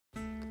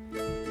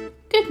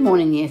Good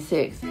morning Year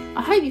 6.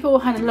 I hope you've all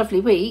had a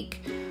lovely week.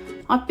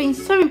 I've been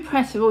so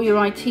impressed with all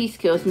your IT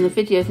skills and the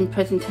videos and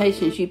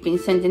presentations you've been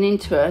sending in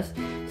to us,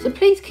 so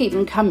please keep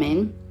them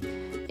coming.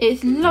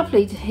 It's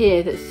lovely to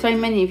hear that so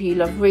many of you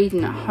love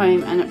reading at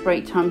home and at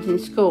break times in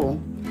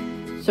school.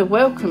 So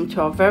welcome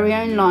to our very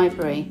own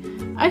library.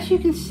 As you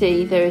can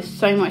see, there is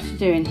so much to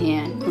do in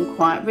here, from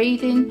quiet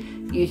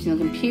reading, using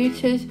the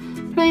computers,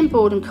 playing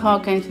board and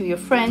card games with your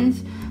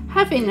friends,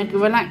 having a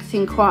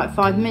relaxing quiet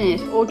 5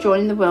 minutes, or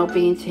joining the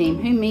wellbeing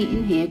team who meet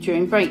in here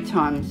during break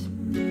times.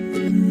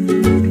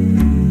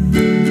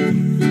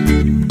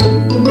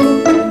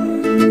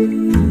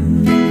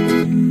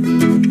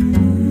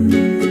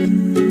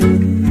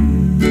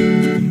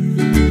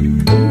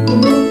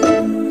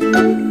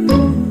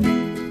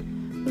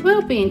 The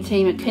wellbeing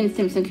team at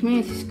Stimpson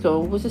Community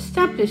School was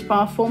established by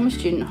our former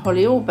student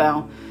Holly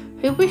Allbell,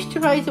 who wished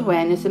to raise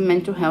awareness of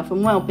mental health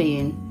and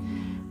wellbeing.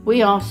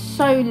 We are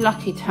so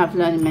lucky to have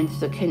learning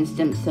mentors at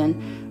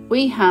Stimpson.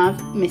 We have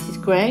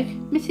Mrs. Gregg,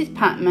 Mrs.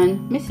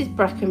 Patman, Mrs.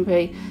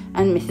 Brackenbury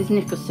and Mrs.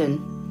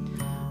 Nicholson.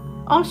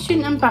 Our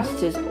student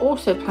ambassadors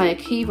also play a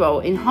key role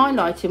in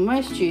highlighting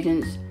where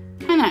students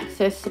can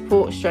access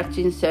support,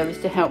 strategy and service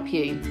to help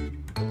you.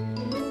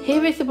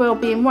 Here is the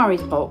Wellbeing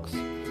Worries box.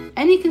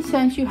 Any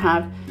concerns you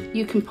have,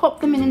 you can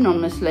pop them in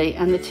anonymously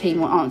and the team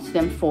will answer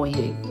them for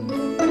you.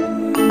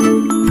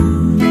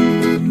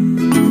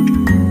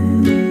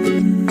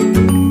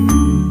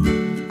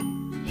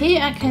 Here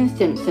at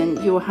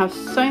Stimpson, you will have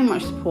so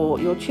much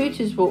support. Your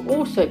tutors will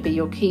also be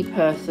your key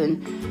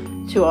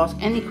person to ask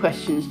any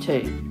questions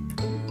to.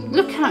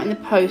 Look out in the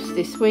post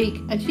this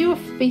week as you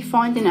will be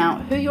finding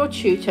out who your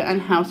tutor and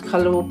house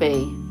colour will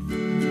be.